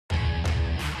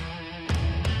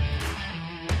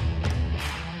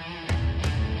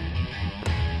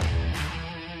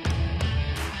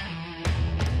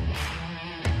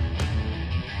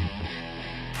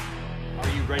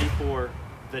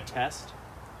the test?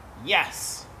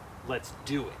 Yes! Let's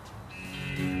do it.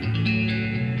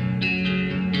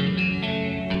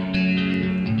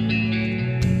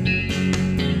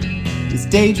 It's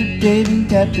day trip Dave and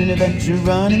Captain Adventure,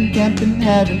 running, camping,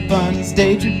 having fun. It's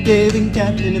day trip Dave and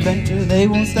Captain Adventure, they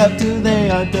won't stop till they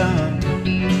are done.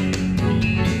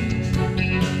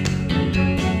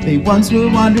 They once were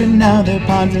wandering, now they're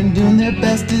pondering, doing their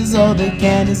best is all they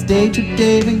can. It's day trip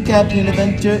Dave and Captain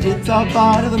Adventure, it's all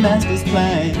part of the master's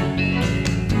plan.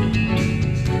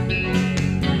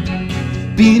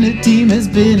 Being a team has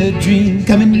been a dream,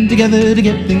 coming together to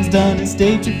get things done. It's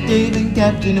day trip Dave and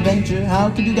Captain Adventure, how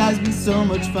could you guys be so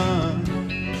much fun?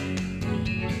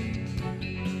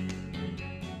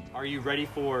 Are you ready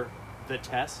for the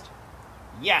test?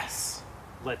 Yes!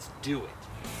 Let's do it.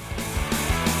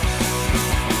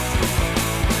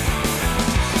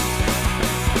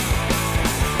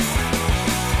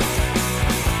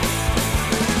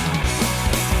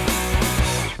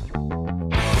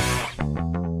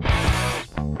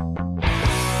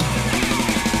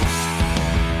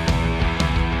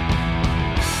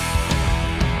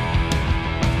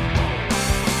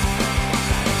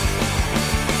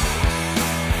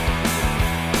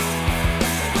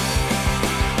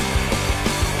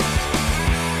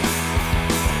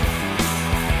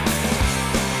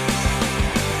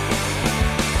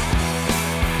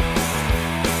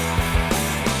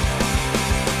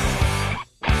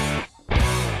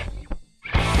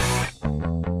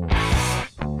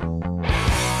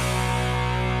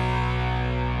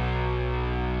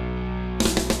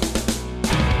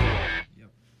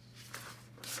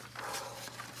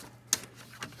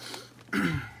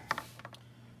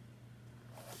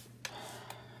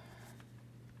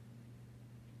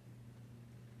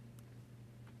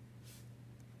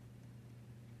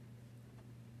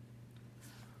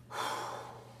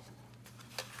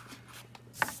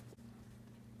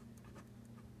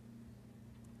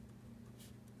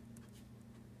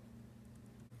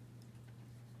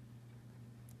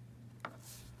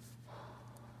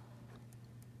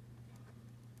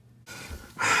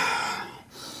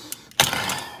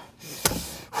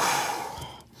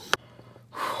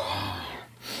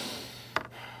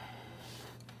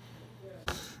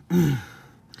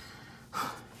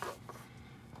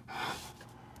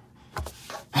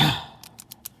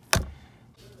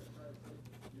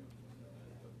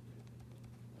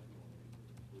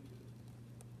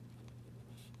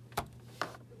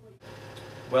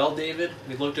 Well, David,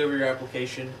 we looked over your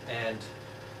application and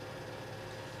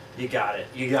you got it.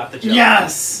 You got the job.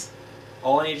 Yes!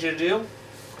 All I need you to do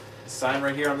is sign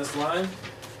right here on this line,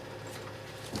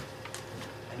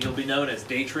 and you'll be known as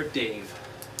Day Trip Dave.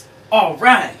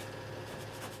 Alright!